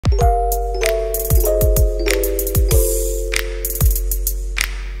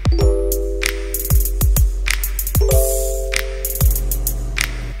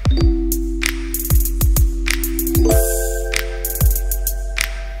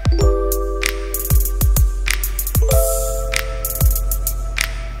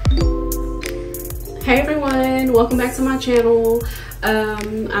back to my channel.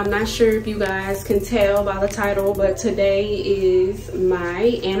 I'm not sure if you guys can tell by the title, but today is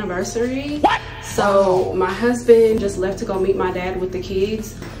my anniversary. What? So my husband just left to go meet my dad with the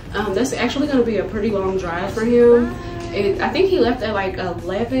kids. That's actually going to be a pretty long drive for him. I think he left at like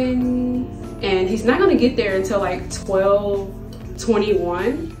 11 and he's not going to get there until like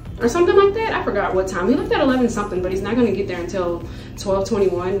 12:21 or something like that. I forgot what time. He left at 11 something, but he's not going to get there until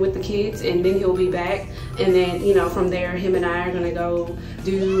 12:21 with the kids, and then he'll be back. And then, you know, from there, him and I are going to go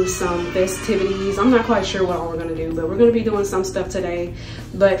do some festivities. I'm not quite sure what all we're going to do, but we're going to be doing some stuff today.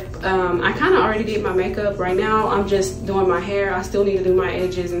 But I kind of already did my makeup. Right now, I'm just doing my hair. I still need to do my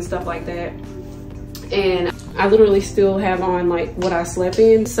edges and stuff like that. And I literally still have on like what I slept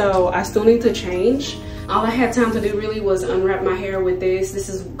in, so I still need to change. All I had time to do really was unwrap my hair with this. This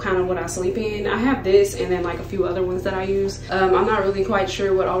is kind of what I sleep in. I have this and then like a few other ones that I use. I'm not really quite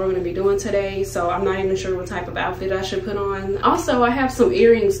sure what all we're gonna be doing today, so I'm not even sure what type of outfit I should put on. Also, I have some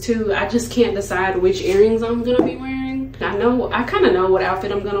earrings too. I just can't decide which earrings I'm gonna be wearing. I kind of know what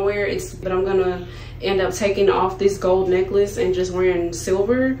outfit I'm gonna wear, but I'm gonna end up taking off this gold necklace and just wearing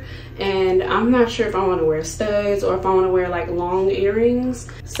silver. And I'm not sure if I want to wear studs or if I want to wear like long earrings.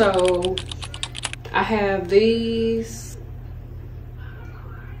 So I have these,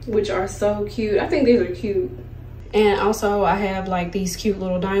 which are so cute. I think these are cute. And also I have like these cute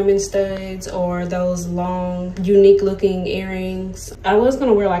little diamond studs or those long unique looking earrings. I was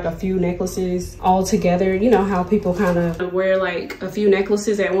gonna wear like a few necklaces all together. You know how people kind of wear like a few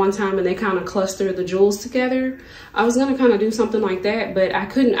necklaces at one time and they kind of cluster the jewels together. I was gonna kind of do something like that, but I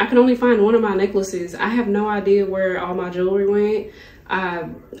couldn't. I could only find one of my necklaces. I have no idea where all my jewelry went.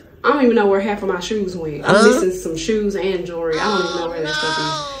 I don't even know where half of my shoes went. I'm missing some shoes and jewelry. I don't even know where that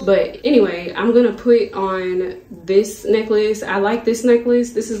stuff is. But anyway, I'm gonna put on this necklace. I like this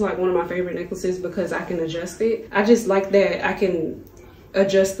necklace. This is like one of my favorite necklaces because I can adjust it. I just like that I can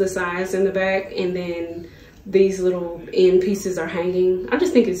adjust the size in the back, and then these little end pieces are hanging. I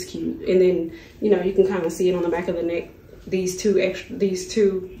just think it's cute. And then, you know, you can kind of see it on the back of the neck. These two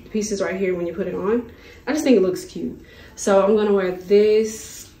pieces right here when you put it on. I just think it looks cute. So I'm gonna wear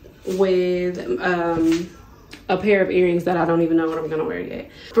this with a pair of earrings that I don't even know what I'm gonna wear yet.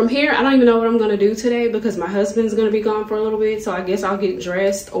 From here, I don't even know what I'm gonna do today because my husband's gonna be gone for a little bit, so I guess I'll get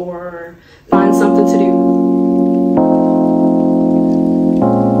dressed or find something to do.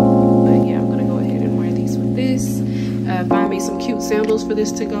 But yeah, I'm gonna go ahead and wear these with this. Find me some cute sandals for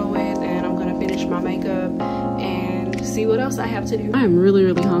this to go with, and I'm gonna finish my makeup and see what else I have to do. I am really,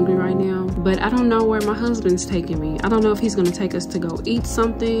 really hungry right now, but I don't know where my husband's taking me. I don't know if he's gonna take us to go eat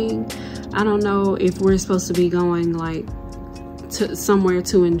something. I don't know if we're supposed to be going like to somewhere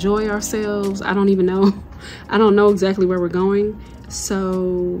to enjoy ourselves. I don't even know. I don't know exactly where we're going.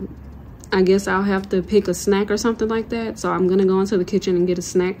 So I guess I'll have to pick a snack or something like that. So I'm gonna go into the kitchen and get a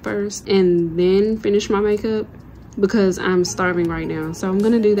snack first and then finish my makeup because I'm starving right now. So I'm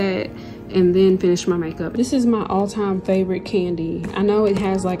gonna do that and then finish my makeup. This is my all-time favorite candy. I know it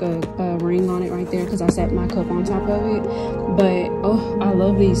has like a ring on it right there because I set my cup on top of it, but oh, I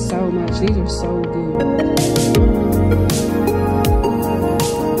love these so much. These are so good.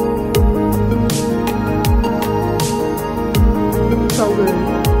 So good.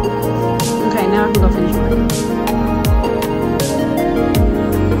 Okay, now I can go finish my makeup.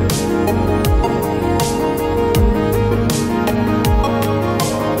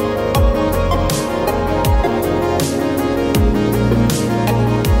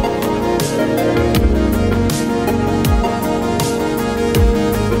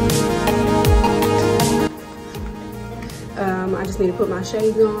 I just need to put my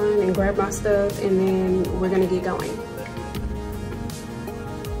shades on and grab my stuff, and then we're gonna get going.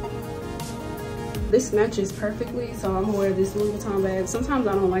 This matches perfectly, so I'm gonna wear this Louis Vuitton bag. Sometimes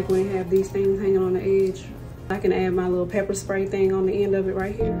I don't like when they have these things hanging on the edge. I can add my little pepper spray thing on the end of it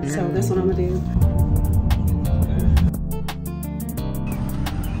right here. So that's what I'm gonna do.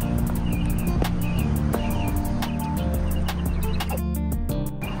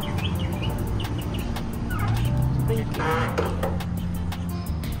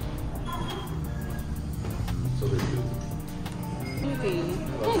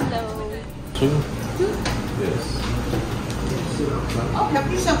 Hello. Two? Yes. Oh, help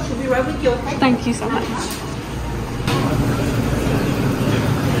yourself. She'll be right with you, okay? Thank you so much.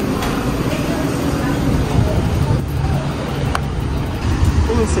 I'm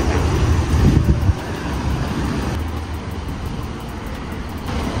gonna sit down.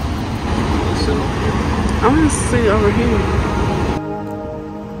 I'm gonna sit over here.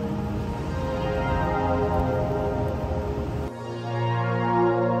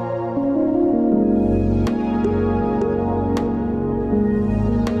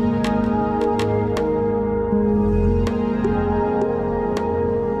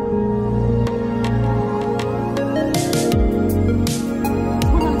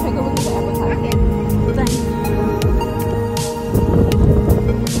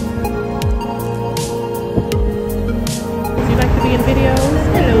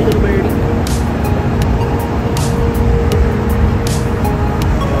 Hello, little birdie.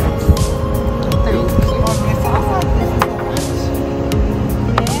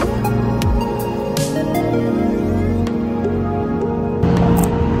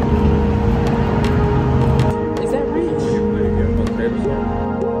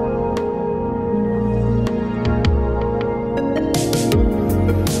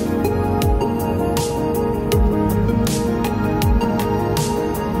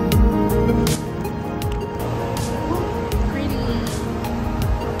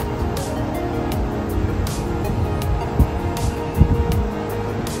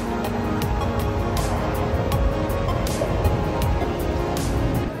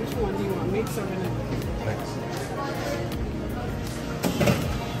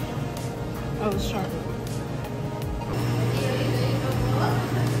 Oh, it's sharp.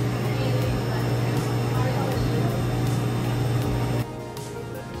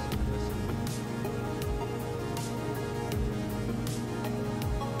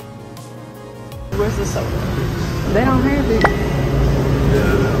 Where's the soda? They don't have it.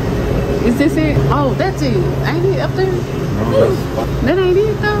 Is this it? Oh, that's it. Ain't it up there? No, that ain't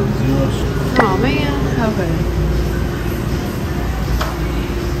it though? Oh man. Okay.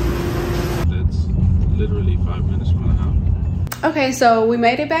 Literally 5 minutes from the house. Okay, so we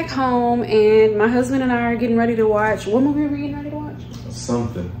made it back home and my husband and I are getting ready to watch. What movie are we getting ready to watch?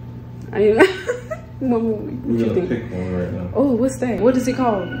 Something. What movie? What We're you gonna think? pick one right now. Oh, what's that? What is it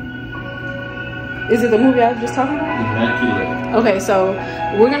called? Is it the movie I was just talking about? Immaculate. Okay, so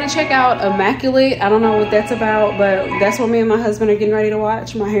we're gonna check out Immaculate. I don't know what that's about, but that's what me and my husband are getting ready to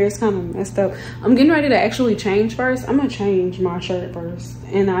watch. My hair is kind of messed up. I'm getting ready to actually change first. I'm gonna change my shirt first.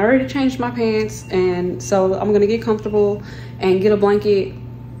 And I already changed my pants, and so I'm gonna get comfortable and get a blanket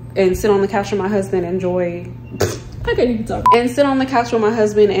and sit on the couch with my husband and enjoy. I can't even talk. And sit on the couch with my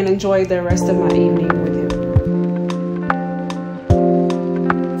husband and enjoy the rest of my evening with him.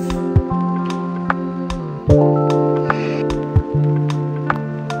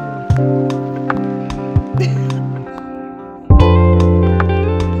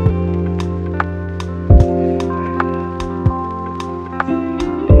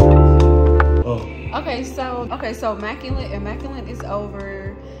 Okay, so Immaculate is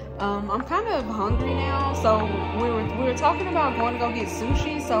over. I'm kind of hungry now, so we were talking about going to go get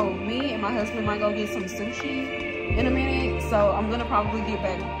sushi. So me and my husband might go get some sushi in a minute. So I'm gonna probably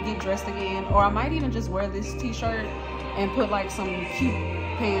get dressed again, or I might even just wear this t-shirt and put like some cute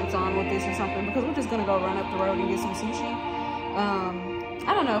pants on with this or something, because we're just gonna go run up the road and get some sushi.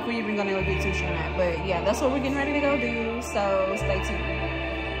 I don't know if we're even gonna go get sushi or not, but yeah, that's what we're getting ready to go do. So stay tuned.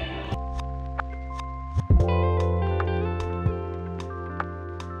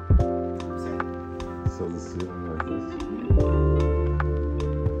 So let's do it like this.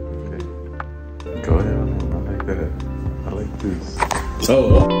 Okay. Go ahead. I like that. I like this.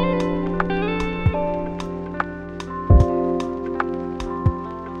 Oh.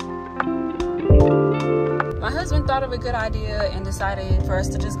 My husband thought of a good idea and decided for us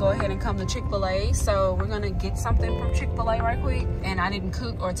to just go ahead and come to Chick-fil-A. So we're gonna get something from Chick-fil-A right quick. And I didn't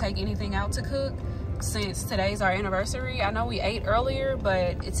cook or take anything out to cook since today's our anniversary. I know we ate earlier,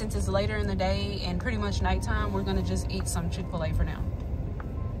 but since it's later in the day and pretty much nighttime, we're gonna just eat some Chick-fil-A for now.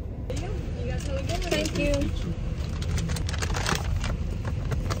 Thank you.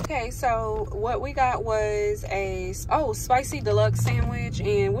 Okay, so what we got was a spicy deluxe sandwich.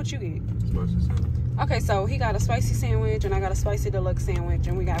 And what you get? Spicy sandwich. Okay, so he got a spicy sandwich and I got a spicy deluxe sandwich,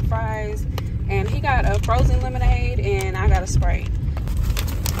 and we got fries, and he got a frozen lemonade and I got a Sprite.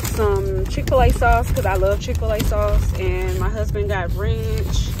 Some Chick-fil-A sauce, because I love Chick-fil-A sauce, and my husband got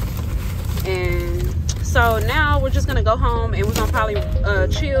ranch. And so now we're just gonna go home and we're gonna probably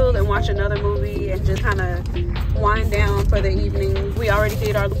chill and watch another movie and just kind of wind down for the evening. We already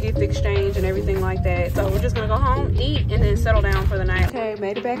did our gift exchange and everything like that, so we're just gonna go home, eat, and then settle down for the night. Okay,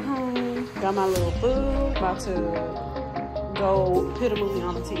 made it back home, got my little food, about to go put a movie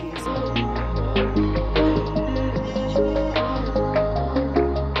on the TV.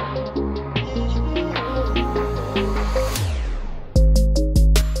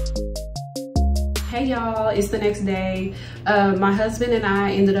 Hey y'all, it's the next day. My husband and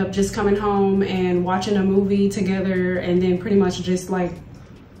I ended up just coming home and watching a movie together, and then pretty much just like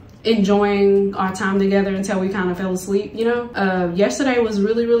enjoying our time together until we kind of fell asleep, you know. Yesterday was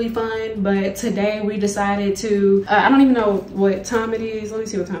really fun, but today we decided to, I don't even know what time it is. Let me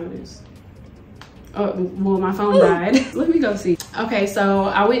see what time it is. Oh, well, my phone died. Let me go see. Okay, so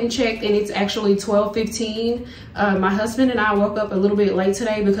I went and checked and it's actually 12:15. My husband and I woke up a little bit late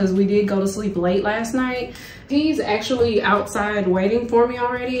today because we did go to sleep late last night. He's actually outside waiting for me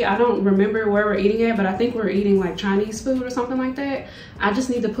already. I don't remember where we're eating at, but I think we're eating like Chinese food or something like that. I just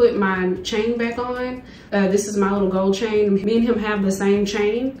need to put my chain back on. This is my little gold chain. Me and him have the same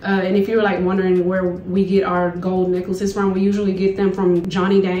chain. And if you're like wondering where we get our gold necklaces from, we usually get them from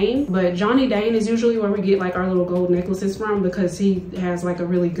Johnny Dane. But Johnny Dane is usually where we get like our little gold necklaces from because he has like a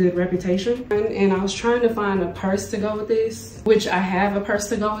really good reputation. And I was trying to find a purse to go with this, which I have a purse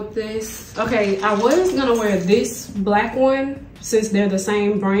to go with this. Okay, I was gonna wear this black one since they're the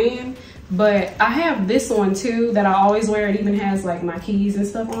same brand, but I have this one too that I always wear. It even has like my keys and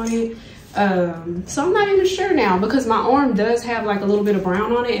stuff on it. So I'm not even sure now because my arm does have like a little bit of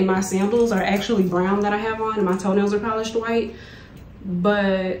brown on it, and my sandals are actually brown that I have on, and my toenails are polished white.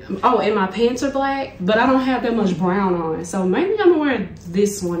 But oh, and my pants are black, but I don't have that much brown on, so maybe I'm gonna wear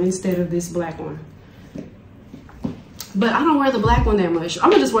this one instead of this black one. But I don't wear the black one that much.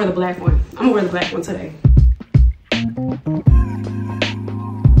 I'm gonna just wear the black one. I'm gonna wear the black one today.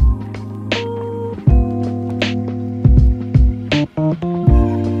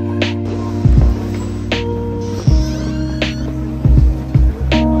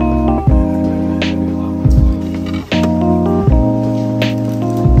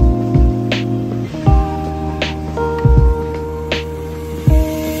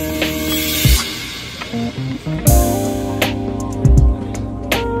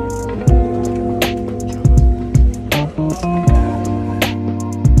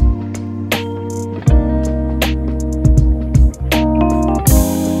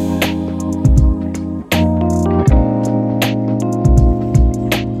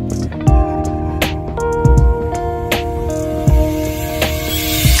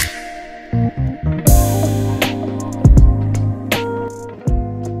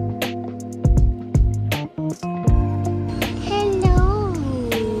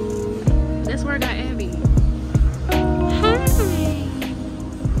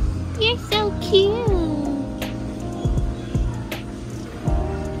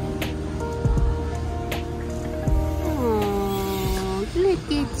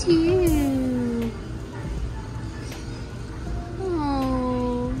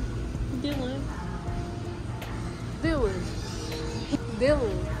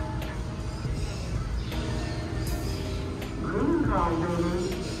 Dylan.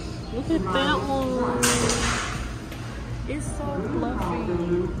 Look at that one. It's so fluffy.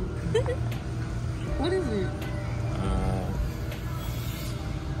 What is it?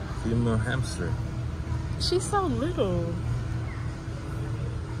 Female hamster. She's so little.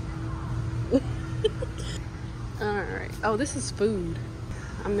 Alright. Oh, this is food.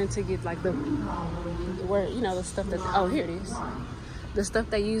 I meant to get like the where the stuff that here it is. The stuff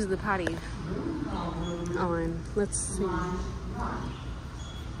they use the potty on. Let's see.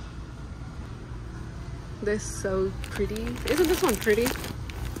 That's so pretty. Isn't this one pretty?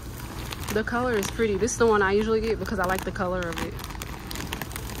 The color is pretty. This is the one I usually get because I like the color of it.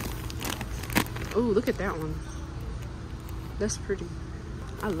 Ooh, look at that one. That's pretty.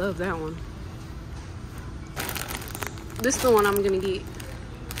 I love that one. This is the one I'm gonna get.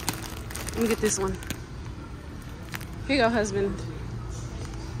 Let me get this one. Here you go, husband.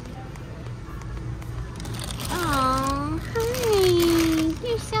 Oh, hi.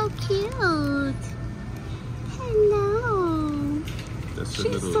 You're so cute. Hello. That's a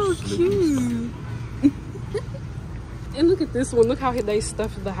She's little so cute. And look at this one. Look how they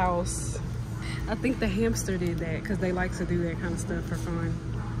stuffed the house. I think the hamster did that because they like to do that kind of stuff for fun.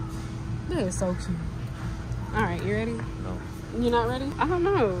 That is so cute. All right, you ready? No. You're not ready? I don't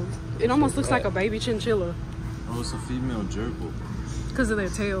know. It almost looks like a baby chinchilla. Oh, it's a female gerbil. Because of their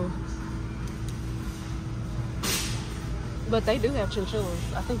tail. But they do have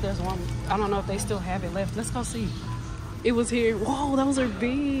chinchillas. I think there's one. I don't know if they still have it left. Let's go see. It was here. Whoa, those are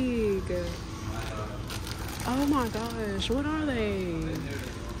big. Oh my gosh, what are they?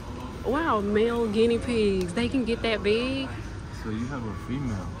 Wow, male guinea pigs. They can get that big? So you have a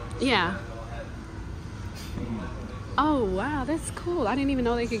female? Yeah. Oh wow, that's cool. I didn't even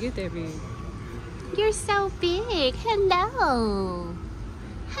know they could get that big. You're so big. Hello.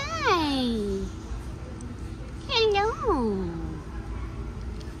 Hi. Hello.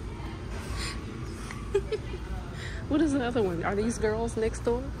 What is the other one? Are these girls next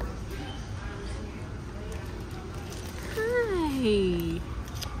door? Hi.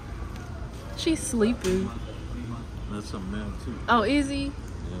 She's sleeping. That's a male too. Oh, is he?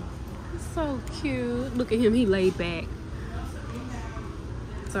 Yeah. So cute. Look at him, he laid back.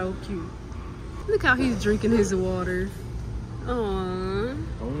 So cute. Look how he's drinking his water. Aww.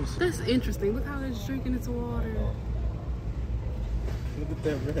 That's interesting. Look how he's drinking his water. Look at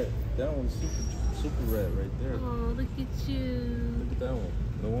that red. That one's super super rat right there. Oh, look at you. Look at that one.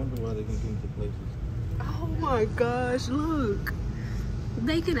 No wonder why they can get into places. Oh my gosh, look.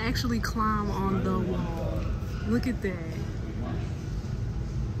 They can actually climb on the wall. Look at that.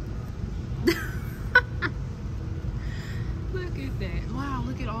 Look at that. Wow,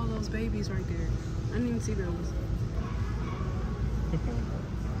 look at all those babies right there. I didn't even see those.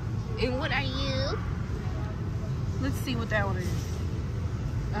 And what are you? Let's see what that one is.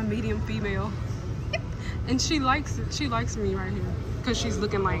 A medium female. And she likes it. She likes me right here. Because she's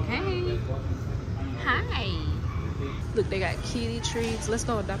looking like, hey. Hi. Look, they got kitty treats. Let's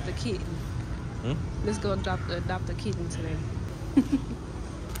go adopt a kitten. Let's go adopt a kitten today.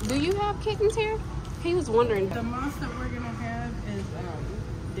 Do you have kittens here? He was wondering. The most that we're gonna have is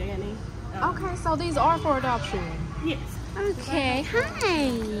Danny. Okay, so these are for adoption. Yes. Okay,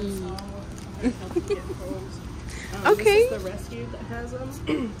 hi. Okay. This is the rescue that has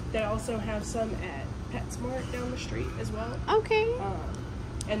them. They also have some at PetSmart down the street as well. Okay.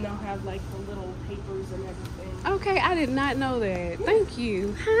 And they'll have like the little papers and everything. Okay, I did not know that. Thank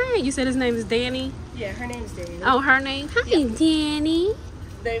you. Hi. You said his name is Danny? Yeah, her name's Danny. Oh, her name? Hi, Danny.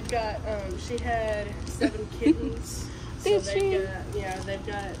 They've got, she had 7 kittens. Did so she?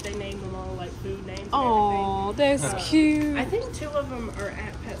 They named them all like food names and Oh, everything. that's cute. I think 2 of them are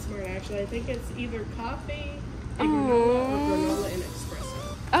at PetSmart actually. I think it's either coffee and granola or granola and espresso.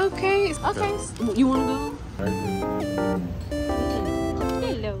 Okay, okay. You want to go?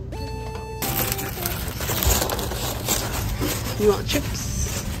 Hello. You want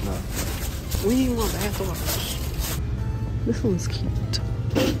chips? No. We want bathwash. This one's cute.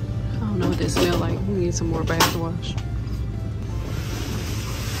 I don't know what this smells like. We need some more bathwash.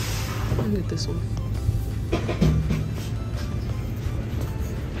 I'll get this one.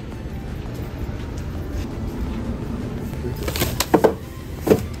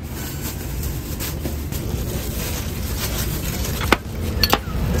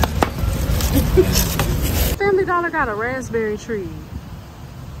 Family Dollar got a raspberry tree.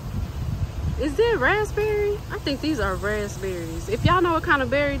 Is that raspberry? I think these are raspberries. If y'all know what kind of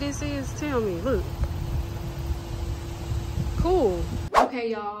berry this is, tell me. Look. Cool.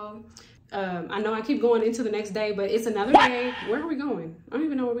 Okay, y'all. I know I keep going into the next day, but it's another day. Where are we going? I don't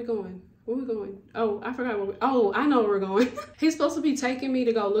even know where we're going. Where are we going? Oh, I forgot where I know where we're going. He's supposed to be taking me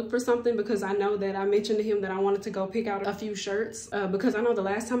to go look for something because I know that I mentioned to him that I wanted to go pick out a few shirts because I know the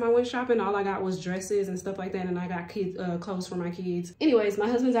last time I went shopping, all I got was dresses and stuff like that, and I got kids clothes for my kids. Anyways, my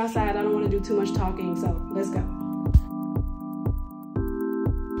husband's outside. I don't want to do too much talking, so let's go.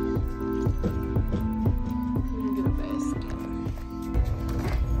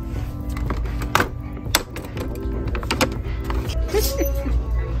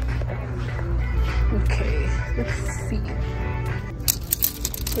 Okay, let's see.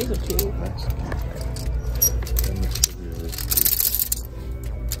 These are cute.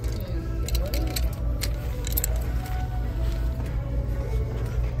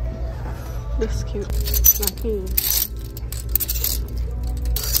 This is cute. Not cute.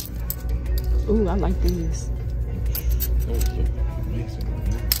 Ooh, I like these.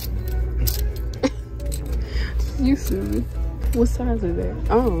 You see. What size is that?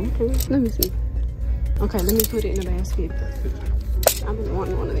 Oh, okay. Let me see. Okay, let me put it in the basket. I've been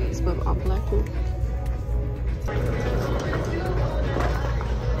wanting one of these, but a black one.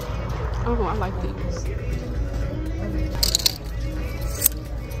 Oh, I like these.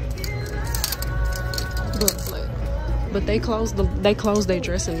 But they closed their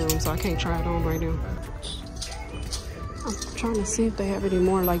dressing room, so I can't try it on right now. I'm trying to see if they have any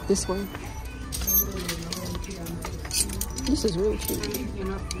more like this way. This is really cute.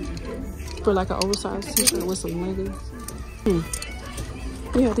 For like an oversized t-shirt with some leggings.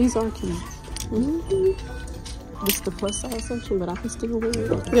 Yeah, these are cute. This is the plus size section, but I can still wear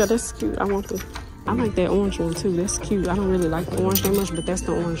it. Yeah, that's cute. I like that orange one too. That's cute. I don't really like the orange that much, but that's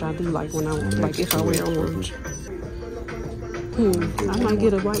the orange I do like when if I wear orange. I might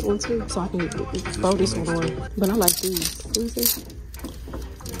get a white one too, so I can throw this one away. But I like these. Let me see.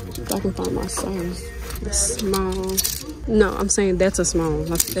 If I can find my size. The small. No, I'm saying that's a small.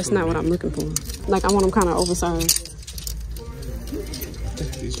 That's not what I'm looking for. Like, I want them kind of oversized.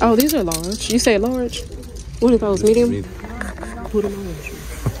 Oh, these are large. You say large? What are those? Medium? Put them on.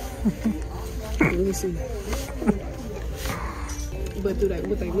 Let me see. But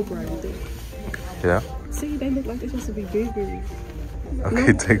would they look right with it? Yeah. See, they look like they're supposed to be bigger.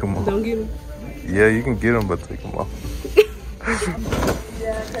 Okay, no? Take them off. Don't get them? Yeah, you can get them, but take them off.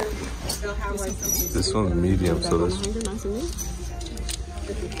 This one's medium, so this.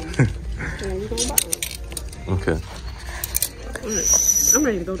 Okay. Okay. Alright, I'm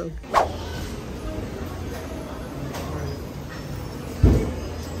ready to go though.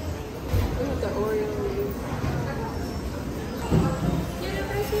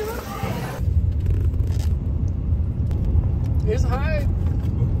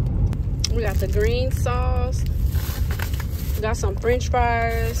 the green sauce. We got some French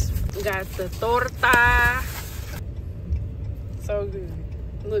fries. We got the torta. So good.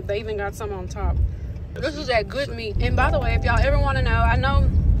 Look, they even got some on top. This is that good meat. And by the way, if y'all ever want to know, I know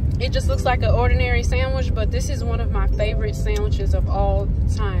it just looks like an ordinary sandwich, but this is one of my favorite sandwiches of all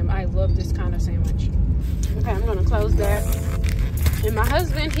time. I love this kind of sandwich. Okay, I'm gonna close that. And my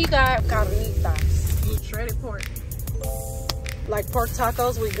husband, he got carnitas, shredded pork, like pork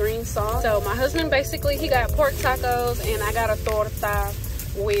tacos with green sauce. So my husband basically, he got pork tacos, and I got a torta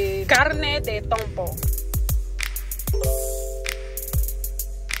with carne de tompo.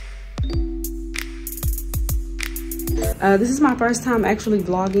 This is my first time actually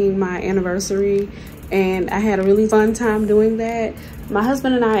vlogging my anniversary, and I had a really fun time doing that. My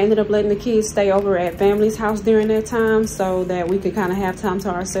husband and I ended up letting the kids stay over at family's house during that time so that we could kind of have time to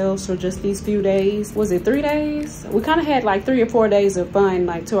ourselves for just these few days. Was it 3 days? We kind of had like 3 or 4 days of fun,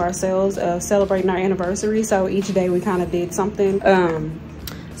 like to ourselves, celebrating our anniversary. So each day we kind of did something.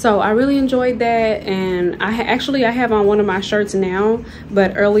 So I really enjoyed that, and I have on one of my shirts now,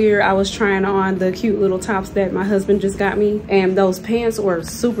 but earlier I was trying on the cute little tops that my husband just got me, and those pants were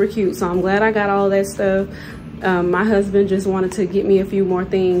super cute. So I'm glad I got all that stuff. My husband just wanted to get me a few more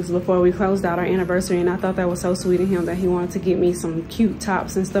things before we closed out our anniversary, and I thought that was so sweet of him that he wanted to get me some cute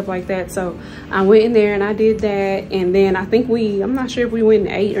tops and stuff like that. So I went in there and I did that, and then I think I'm not sure if we went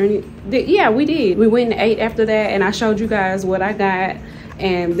and ate or anything. Yeah, we did. We went and ate after that, and I showed you guys what I got,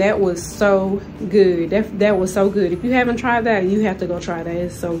 and that was so good. That was so good. If you haven't tried that, you have to go try that.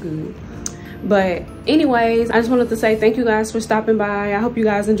 It's so good. But anyways, I just wanted to say thank you guys for stopping by. I hope you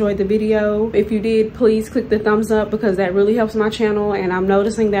guys enjoyed the video. If you did, please click the thumbs up, because that really helps my channel, and I'm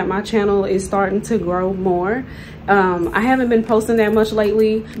noticing that my channel is starting to grow more. I haven't been posting that much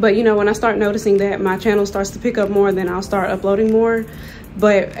lately, but you know, when I start noticing that my channel starts to pick up more, then I'll start uploading more.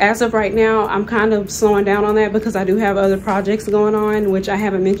 But as of right now, I'm kind of slowing down on that because I do have other projects going on, which I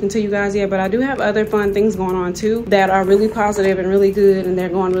haven't mentioned to you guys yet, but I do have other fun things going on too that are really positive and really good, and they're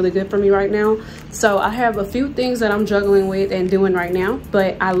going really good for me right now. So I have a few things that I'm juggling with and doing right now,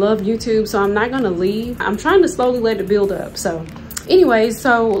 but I love YouTube, so I'm not gonna leave. I'm trying to slowly let it build up. So anyways,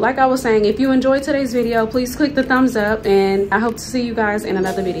 so like I was saying, if you enjoyed today's video, please click the thumbs up, and I hope to see you guys in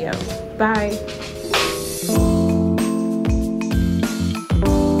another video. Bye.